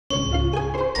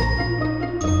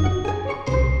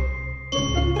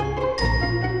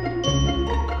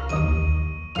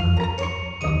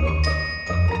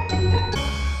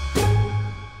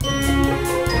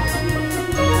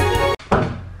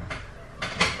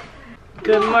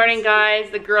Good morning, guys.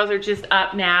 The girls are just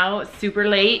up now, super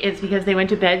late. It's because they went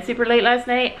to bed super late last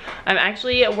night. I'm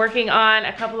actually working on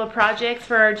a couple of projects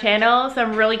for our channel,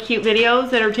 some really cute videos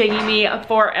that are taking me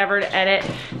forever to edit.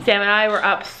 Sam and I were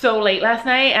up so late last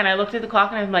night, and I looked at the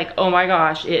clock and I'm like, oh my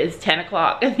gosh, it is 10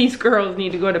 o'clock and these girls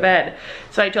need to go to bed.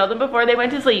 So I told them before they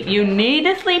went to sleep, you need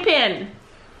to sleep in.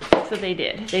 So they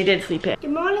did. They did sleep in.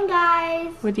 Good morning,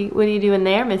 guys. What are you doing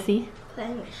there, Missy?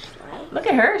 Playing a slide. Look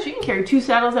at her. She can carry 2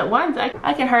 saddles at once.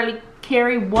 I can hardly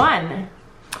carry 1.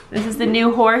 This is the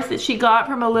new horse that she got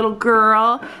from a little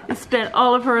girl. She spent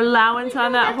all of her allowance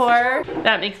on that horse.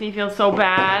 That makes me feel so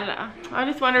bad. I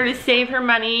just want her to save her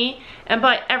money and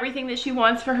buy everything that she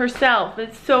wants for herself.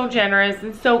 It's so generous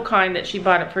and so kind that she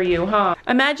bought it for you, huh?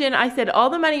 Imagine I said, all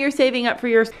the money you're saving up for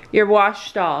your wash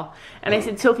stall. And I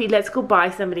said, Sophie, let's go buy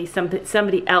somebody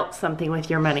else something with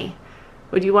your money.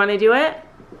 Would you want to do it?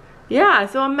 Yeah,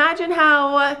 so imagine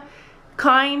how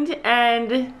kind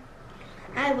and...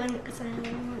 I wouldn't, because I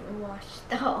wouldn't wash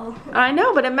stall. I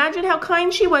know, but imagine how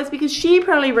kind she was, because she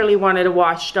probably really wanted a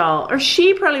wash stall. Or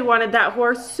she probably wanted that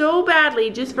horse so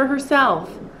badly just for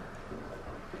herself.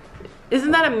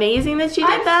 Isn't that amazing that she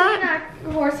did that? I've seen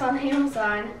that horse on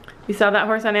Amazon. You saw that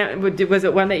horse on Amazon? Was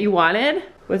it one that you wanted?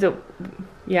 Was it...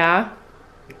 Yeah.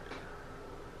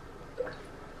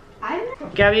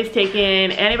 Gabby's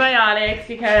taking antibiotics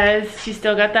because she's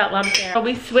still got that lump there.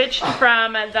 We switched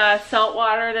from the salt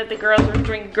water that the girls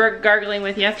were gargling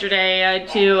with yesterday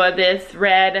to this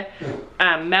red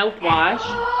mouthwash.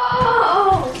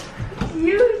 Oh!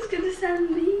 You're gonna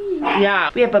send me. Yeah.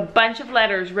 We have a bunch of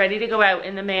letters ready to go out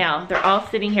in the mail. They're all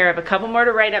sitting here. I have a couple more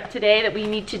to write up today that we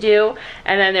need to do,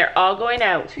 and then they're all going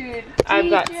out. I've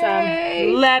got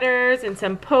some letters and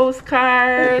some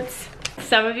postcards.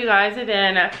 Some of you guys have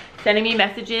been sending me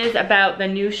messages about the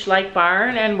new Schleich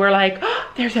barn, and we're like,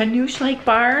 oh, there's a new Schleich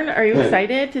barn. Are you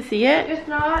excited to see it? It's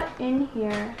not in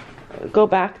here. Go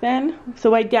back then.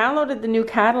 So I downloaded the new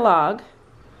catalog,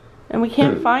 and we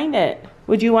can't find it.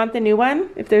 Would you want the new one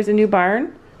if there's a new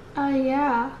barn?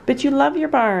 Yeah. But you love your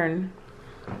barn.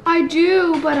 I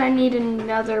do, but I need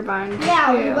another barn too.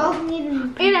 Yeah, we both need a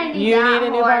barn. And I need you need a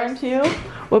new barn too?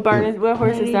 What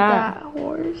horse is that? That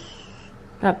horse.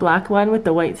 That black one with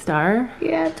the white star?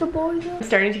 Yeah, it's a boy. I'm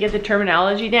starting to get the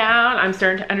terminology down. I'm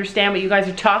starting to understand what you guys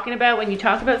are talking about when you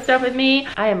talk about stuff with me.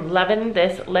 I am loving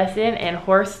this lesson and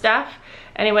horse stuff.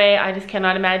 Anyway, I just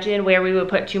cannot imagine where we would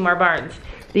put 2 more barns.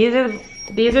 These are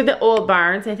the old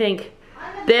barns. I think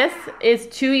this is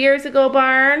 2 years ago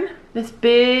barn. This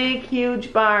big,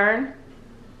 huge barn.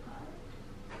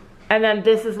 And then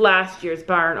this is last year's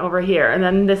barn over here. And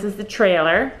then this is the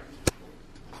trailer.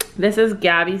 This is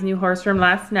Gabby's new horse from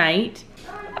last night.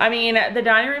 I mean, the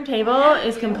dining room table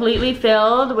is completely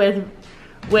filled with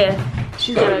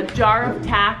she's got a jar of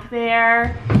tack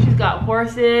there. She's got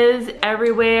horses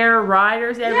everywhere,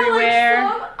 riders everywhere. Yeah,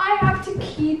 like some I have to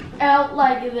keep out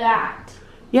like that.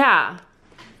 Yeah.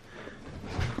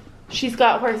 She's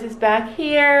got horses back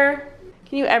here.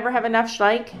 Can you ever have enough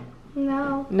Schleich?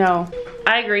 No. No.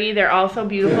 I agree, they're all so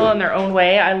beautiful in their own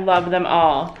way. I love them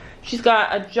all. She's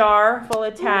got a jar full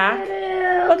of tack.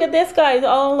 Look at this guy, he's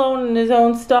all alone in his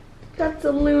own stuff. That's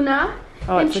a Luna.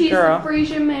 Oh, it's and a girl. she's a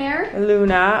Frisian mare.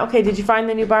 Luna. Okay, did you find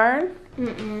the new barn?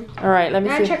 Mm-mm. All right, let me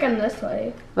see. I'm checking this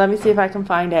way. Let me see if I can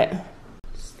find it.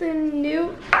 It's the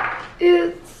new.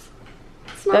 It's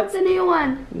not the new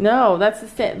one. No, that's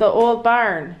the old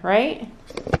barn, right?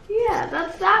 Yeah,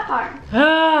 that's that barn.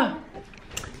 Ah,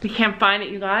 we can't find it,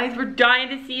 you guys. We're dying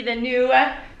to see the new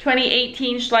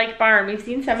 2018 Schleich barn. We've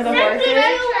seen some of the horses.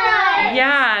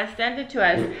 Yeah, send it to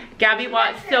us. Gabby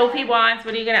wants, Sophie wants,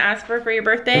 what are you gonna ask for your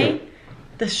birthday?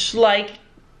 The Schleich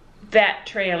vet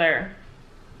trailer.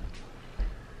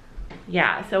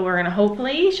 Yeah, so we're gonna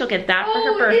hopefully she'll get that for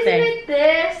her birthday. Isn't it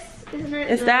this? Isn't it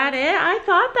Is that it? I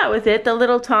thought that was it. The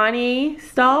little tiny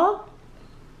stall?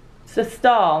 It's a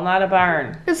stall, not a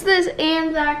barn. It's this,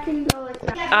 and that can go like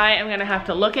that. I am gonna have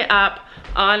to look it up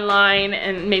online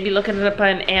and maybe look it up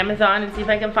on Amazon and see if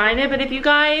I can find it. But if you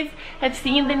guys have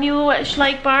seen the new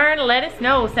Schleich barn, let us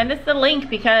know. Send us the link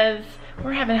because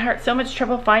we're having so much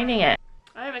trouble finding it.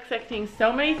 I'm expecting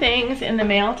so many things in the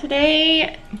mail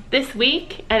today, this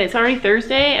week, and it's already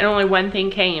Thursday and only one thing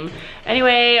came.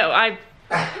 Anyway, I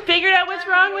figured out what's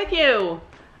wrong with you.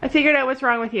 I figured out what's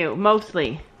wrong with you,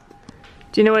 mostly.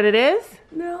 Do you know what it is?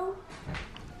 No.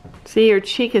 See, your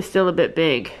cheek is still a bit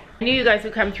big. I knew you guys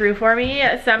would come through for me.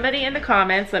 Somebody in the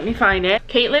comments, let me find it.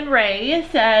 Caitlin Ray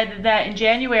said that in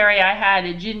January I had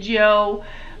a gingivitis.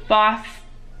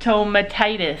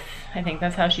 I think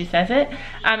that's how she says it.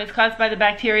 It's caused by the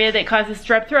bacteria that causes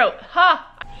strep throat. Ha!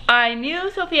 I knew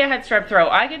Sophia had strep throat.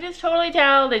 I could just totally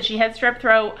tell that she had strep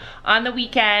throat on the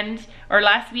weekend or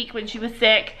last week when she was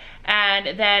sick,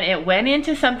 and then it went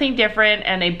into something different,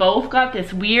 and they both got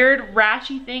this weird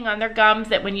rashy thing on their gums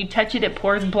that when you touch it, it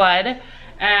pours blood,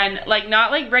 and like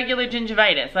not like regular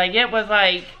gingivitis. Like it was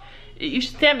like,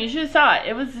 Sam, you should have saw it.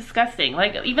 It was disgusting.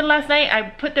 Like even last night, I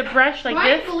put the brush like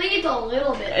this. Mine bleeds a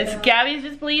little bit. Gabby's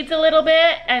just bleeds a little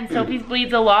bit, and Sophie's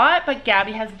bleeds a lot, but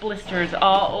Gabby has blisters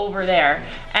all over there.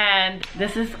 And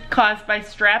this is caused by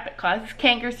strep. It causes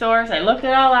canker sores. I looked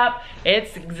it all up.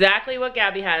 It's exactly what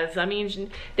Gabby has. I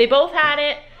mean, they both had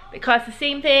it. It caused the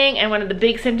same thing, and one of the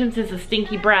big symptoms is a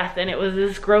stinky breath, and it was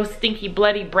this gross, stinky,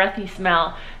 bloody, breathy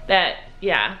smell that,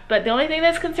 yeah. But the only thing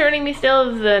that's concerning me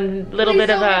still is a little bit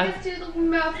of a... Please don't do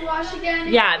the mouthwash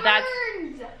again. Yeah, it that's...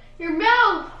 burns your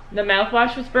mouth. The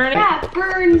mouthwash was burning? Yeah, it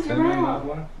burns your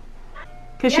mouth.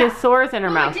 Because she has sores in her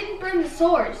mouth. I didn't burn the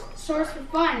sores. The sores were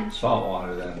fine. Salt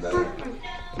water then, better.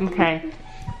 Okay.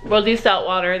 We'll do salt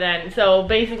water then. So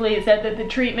basically it said that the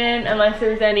treatment, unless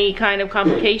there's any kind of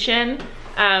complication,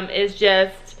 is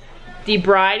just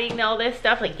debriding all this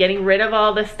stuff, like getting rid of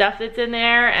all the stuff that's in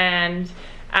there, and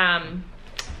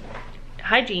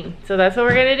hygiene. So that's what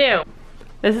we're gonna do.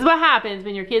 This is what happens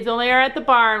when your kids only are at the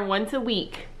barn once a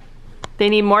week. They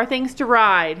need more things to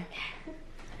ride.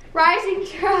 Rising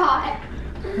trot.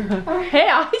 Hey,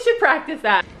 I should practice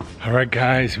that. All right,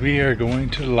 guys, we are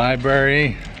going to the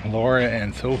library. Laura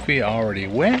and Sophie already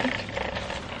went.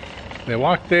 They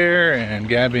walked there, and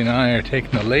Gabby and I are taking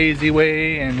the lazy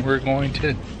way, and we're going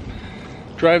to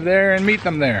drive there and meet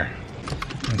them there.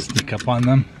 And sneak up on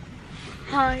them.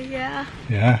 Oh, yeah.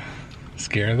 Yeah?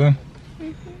 Scare them?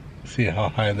 See how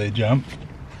high they jump?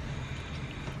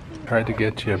 Tried to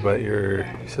get you, but your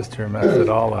sister messed it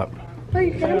all up. Oh,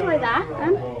 you're gonna play that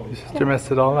then? Your sister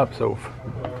messed it all up, Soph.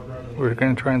 We're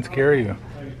gonna try and scare you.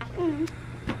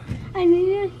 I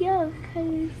need to heal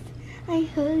because I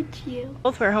heard you.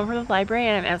 We're home from the library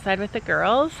and I'm outside with the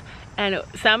girls, and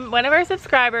one of our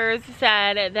subscribers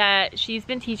said that she's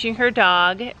been teaching her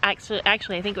dog, actually I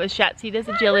think it was Shatsida's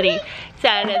Agility,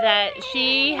 said that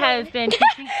she has been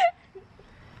teaching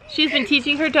she's been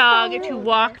teaching her dog to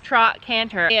walk, trot,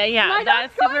 canter. Yeah,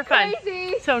 that's super fun.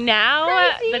 So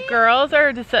now the girls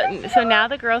have decided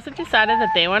that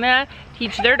they want to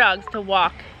teach their dogs to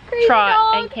walk,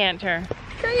 trot, and canter.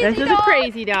 This is a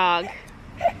crazy dog.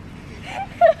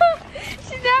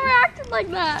 She's never acted like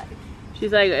that.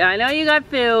 She's like, I know you got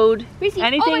food. Missy,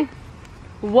 anything?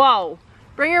 Over. Whoa,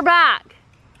 bring her back.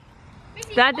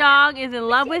 Missy, that dog is in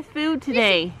love with food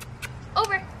today. Missy.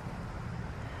 Over.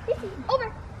 Missy,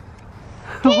 over.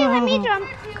 Can you let me jump?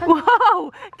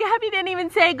 Whoa, Gabby didn't even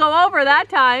say go over that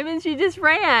time, and she just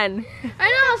ran. I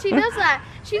know, she does that.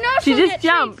 She knows she she'll just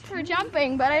get jumped for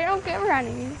jumping, but I don't give her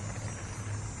any.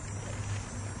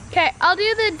 Okay, I'll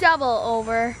do the double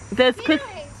over. Does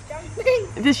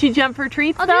she jump for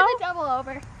treats though? I'll do the double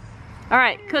over. All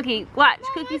right, Cookie, watch.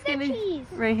 Mom, Cookie's gonna cheese?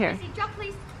 Right here. Macy, jump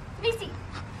please. Macy.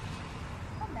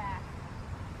 Come back.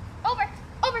 Over.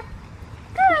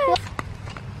 Good.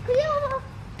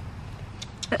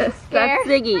 That's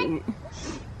Ziggy.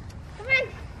 Come on.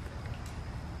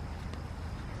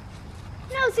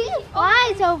 No, see?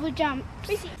 Why is over jump?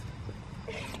 Macy.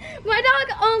 My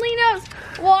dog only knows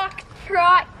walk,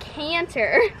 trot,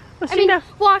 canter. Well,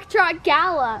 walk, trot,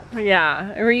 gallop.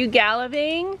 Yeah. Were you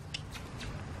galloping?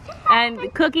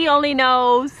 And Cookie only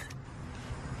knows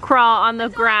crawl on the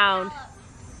ground.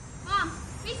 Mom,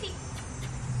 Macy.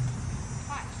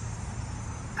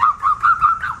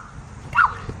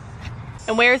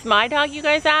 And where's my dog, you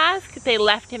guys ask? They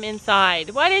left him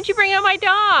inside. Why didn't you bring out my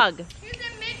dog? He was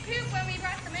in mid-poop when we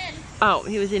brought them in. Oh,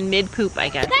 he was in mid-poop, I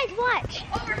guess. Guys, watch.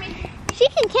 Over me. She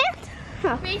can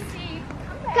canter. Macy,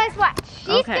 guys, watch.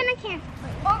 She's gonna canter.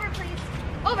 Over, please.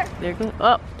 Over. There goes.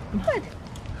 Oh. Good.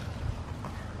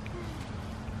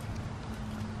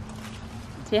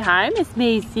 Say hi, Miss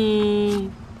Macy.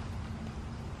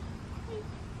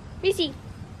 Macy.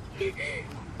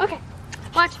 Okay.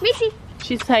 Watch, Macy.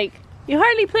 She's like, you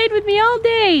hardly played with me all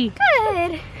day.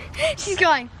 Good. She's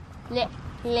going. Let's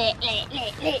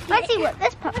see what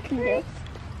this pup can do.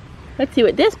 Let's see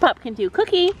what this pup can do.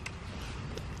 Cookie.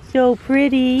 So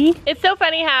pretty. It's so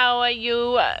funny how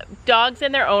dogs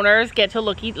and their owners get to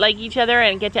look like each other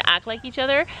and get to act like each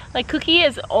other. Like Cookie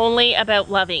is only about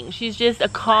loving. She's just a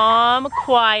calm,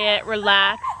 quiet,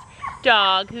 relaxed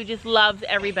dog who just loves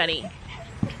everybody.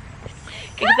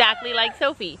 Exactly like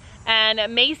Sophie.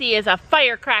 And Macy is a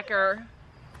firecracker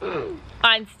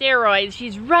on steroids.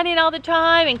 She's running all the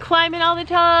time and climbing all the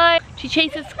time. She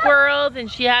chases squirrels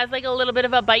and she has like a little bit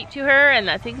of a bite to her, and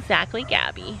that's exactly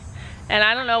Gabby. And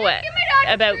I don't know what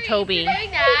about Toby.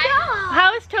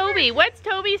 How is Toby? What's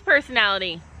Toby's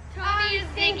personality? Toby is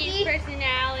Ziggy's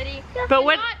personality. But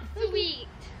what? Not sweet.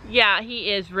 Yeah, he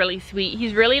is really sweet.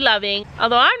 He's really loving.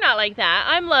 Although I'm not like that.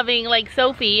 I'm loving like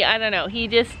Sophie. I don't know. He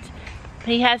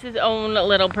has his own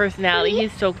little personality.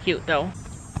 He's so cute though.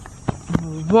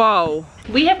 Whoa.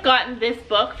 We have gotten this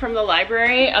book from the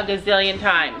library a gazillion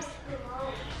times.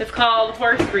 It's called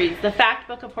Horse Breeds, the fact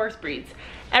book of horse breeds.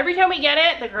 Every time we get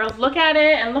it, the girls look at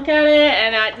it, and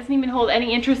it doesn't even hold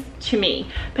any interest to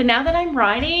me. But now that I'm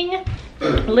riding,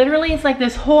 literally it's like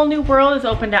this whole new world has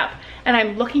opened up. And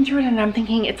I'm looking through it and I'm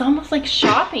thinking, it's almost like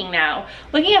shopping now.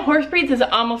 Looking at horse breeds is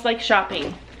almost like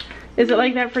shopping. Is it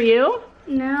like that for you?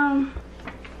 No.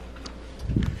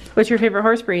 What's your favorite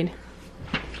horse breed?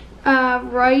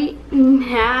 Right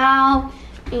now,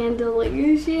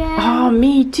 Andalusian. Oh,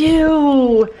 me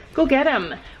too. Go get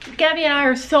him. Gabby and I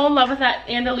are so in love with that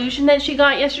Andalusian that she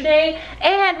got yesterday.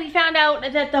 And we found out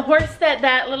that the horse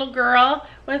that little girl,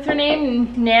 what's her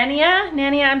name? Nania?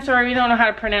 Nania, I'm sorry, we don't know how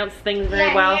to pronounce things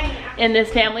very well in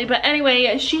this family. But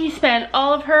anyway, she spent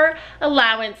all of her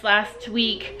allowance last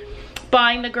week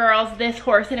buying the girls this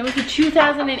horse, and it was a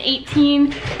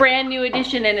 2018 brand new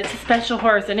edition, and it's a special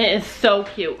horse, and it is so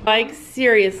cute. Like,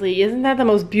 seriously, isn't that the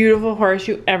most beautiful horse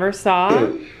you ever saw?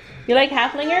 You like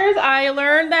halflingers? I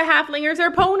learned that halflingers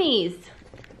are ponies.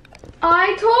 I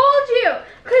told you,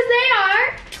 because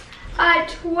they are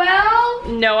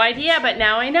 12. No idea, but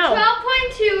now I know.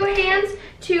 12.2 hands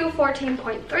to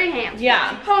 14.3 hands.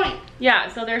 Yeah. Pony.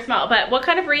 Yeah, so they're small. But what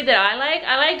kind of breed that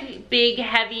I like big,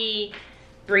 heavy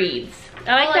breeds.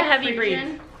 I like the heavy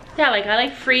breeds. Yeah, like I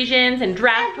like Friesians and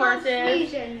draft horses.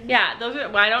 Friesians. Yeah, those are,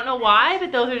 well, I don't know why,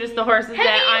 but those are just the horses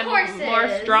that I'm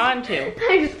more drawn to.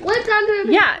 I just flipped onto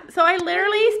them. Yeah, so I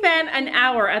literally spent an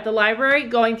hour at the library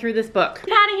going through this book. I've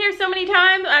had it here so many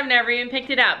times, I've never even picked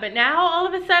it up, but now all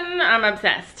of a sudden I'm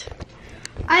obsessed.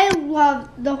 I love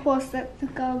the horse that the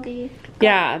girl gave.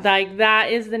 Yeah, like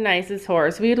that is the nicest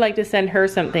horse. We'd like to send her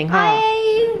something, huh?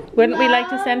 Wouldn't we like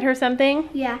to send her something?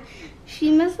 Yeah. She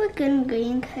must look good in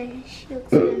green because she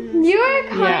looks good in You are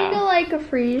kind of like a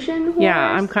Friesian horse. Yeah,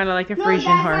 I'm kind of like a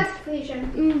Friesian horse.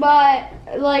 Friesian. But,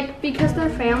 like, because they're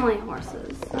family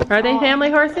horses. Are they family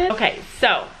horses? Okay,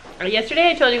 so yesterday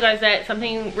I told you guys that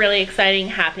something really exciting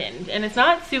happened. And it's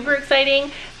not super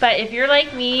exciting, but if you're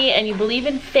like me and you believe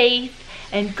in faith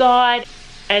and God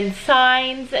and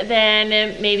signs,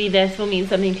 then maybe this will mean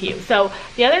something to you. So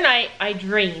the other night I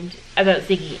dreamed about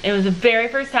Ziggy. It was the very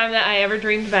first time that I ever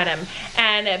dreamed about him.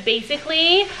 And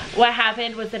basically what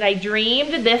happened was that I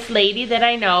dreamed this lady that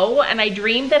I know, and I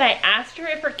dreamed that I asked her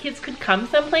if her kids could come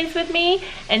someplace with me,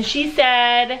 and she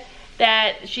said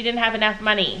that she didn't have enough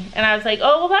money. And I was like,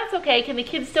 oh, well, that's okay. Can the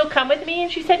kids still come with me?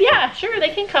 And she said, yeah, sure,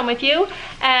 they can come with you.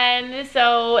 And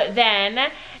so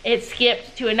then it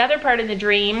skipped to another part in the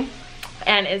dream,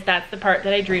 and that's the part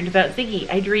that I dreamed about Ziggy.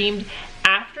 I dreamed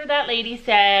after that lady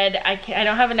said, I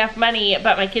don't have enough money,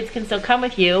 but my kids can still come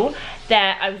with you,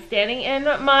 that I was standing in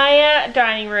my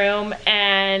dining room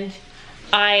and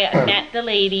I met the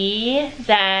lady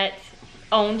that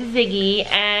owned Ziggy,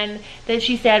 and then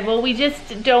she said, well, we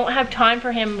just don't have time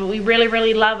for him, but we really,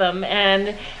 really love him.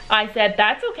 And I said,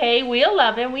 that's okay, we'll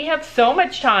love him, we have so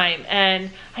much time. And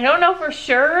I don't know for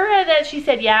sure that she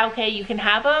said, yeah, okay, you can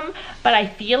have him, but I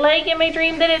feel like in my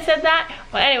dream that it said that.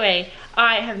 Well, anyway,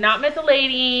 I have not met the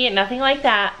lady, nothing like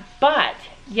that, but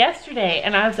yesterday,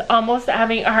 and I was almost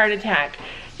having a heart attack.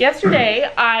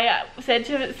 Yesterday, I said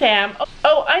to Sam,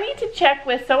 oh, I need to check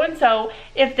with so-and-so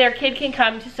if their kid can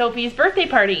come to Sophie's birthday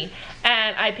party.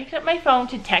 And I picked up my phone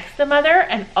to text the mother,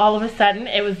 and all of a sudden,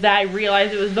 it was that I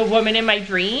realized it was the woman in my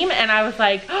dream, and I was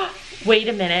like, oh, wait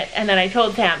a minute. And then I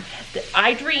told Sam,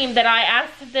 I dreamed that I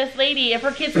asked this lady if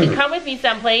her kids could come with me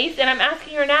someplace, and I'm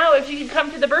asking her now if she can come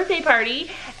to the birthday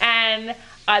party. And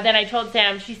then I told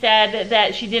Sam, she said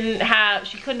that she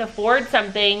couldn't afford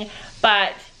something,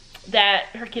 but that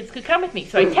her kids could come with me.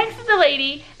 So I texted the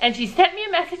lady, and she sent me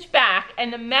a message back,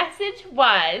 and the message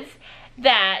was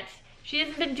that she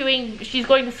hasn't been doing, she's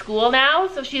going to school now,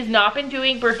 so she has not been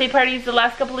doing birthday parties the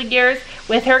last couple of years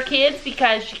with her kids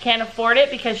because she can't afford it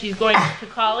because she's going to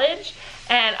college.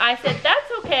 And I said,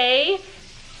 that's okay.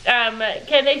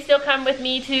 Can they still come with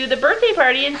me to the birthday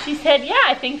party? And she said, yeah,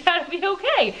 I think that'll be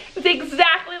okay. It's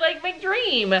exactly like my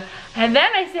dream. And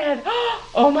then I said,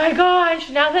 oh my gosh,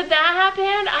 now that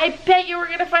happened, I bet you were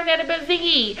gonna find out about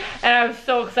Ziggy. And I was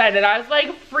so excited. I was like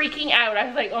freaking out. I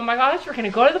was like, oh my gosh, we're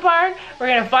gonna go to the barn, we're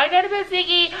gonna find out about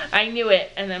Ziggy. I knew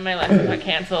it. And then my lesson got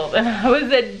canceled, and I was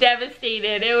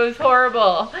devastated. It was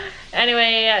horrible.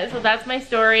 Anyway, so that's my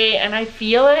story, and I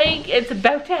feel like it's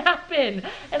about to happen.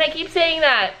 And I keep saying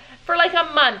that. For like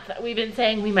a month, we've been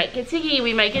saying we might get Ziggy,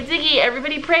 we might get Ziggy.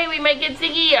 Everybody pray we might get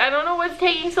Ziggy. I don't know what's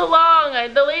taking so long.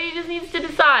 The lady just needs to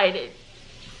decide.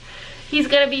 He's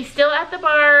gonna be still at the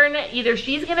barn. Either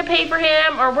she's gonna pay for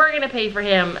him or we're gonna pay for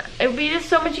him. It would be just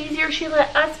so much easier if she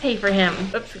let us pay for him.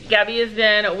 Oops, Gabby has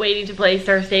been waiting to play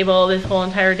Star Stable this whole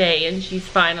entire day and she's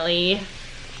finally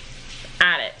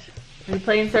at it. Are you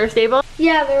playing Star Stable?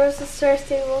 Yeah, there was a Star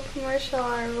Stable commercial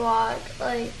on our vlog.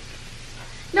 Like,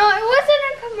 no, it wasn't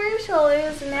a commercial, it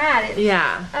was an ad. It's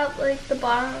yeah. at like the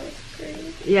bottom of the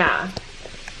screen. Yeah.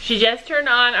 She just turned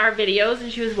on our videos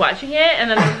and she was watching it,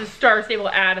 and then there was a Star Stable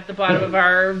ad at the bottom of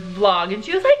our vlog, and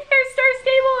she was like, there's Star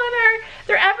Stable on our,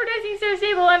 they're advertising Star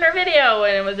Stable on our video,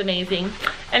 and it was amazing.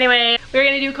 Anyway, we're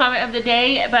gonna do comment of the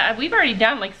day, but we've already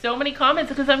done like so many comments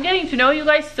because I'm getting to know you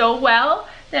guys so well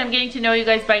that I'm getting to know you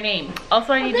guys by name.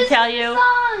 Also, I need to tell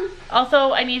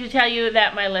you,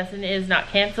 that my lesson is not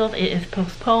canceled. It is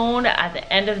postponed at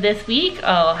the end of this week.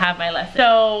 I'll have my lesson.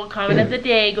 So, comment of the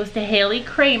day goes to Haley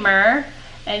Kramer.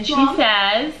 And she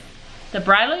says, the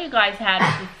bridle you guys had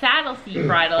is a saddle seat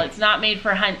bridle. It's not made for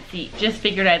a hunt seat. Just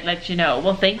figured I'd let you know.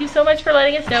 Well, thank you so much for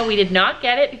letting us know. We did not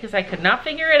get it because I could not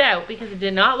figure it out because it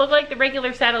did not look like the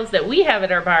regular saddles that we have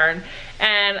at our barn.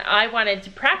 And I wanted to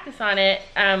practice on it,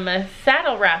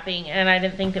 saddle wrapping, and I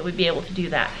didn't think that we'd be able to do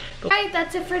that. Alright,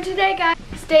 that's it for today, guys.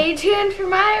 Stay tuned for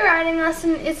my riding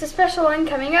lesson. It's a special one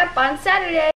coming up on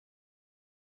Saturday.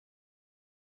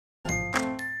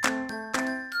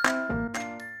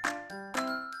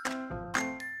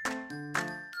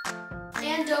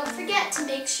 And don't forget to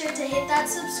make sure to hit that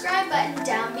subscribe button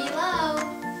down below.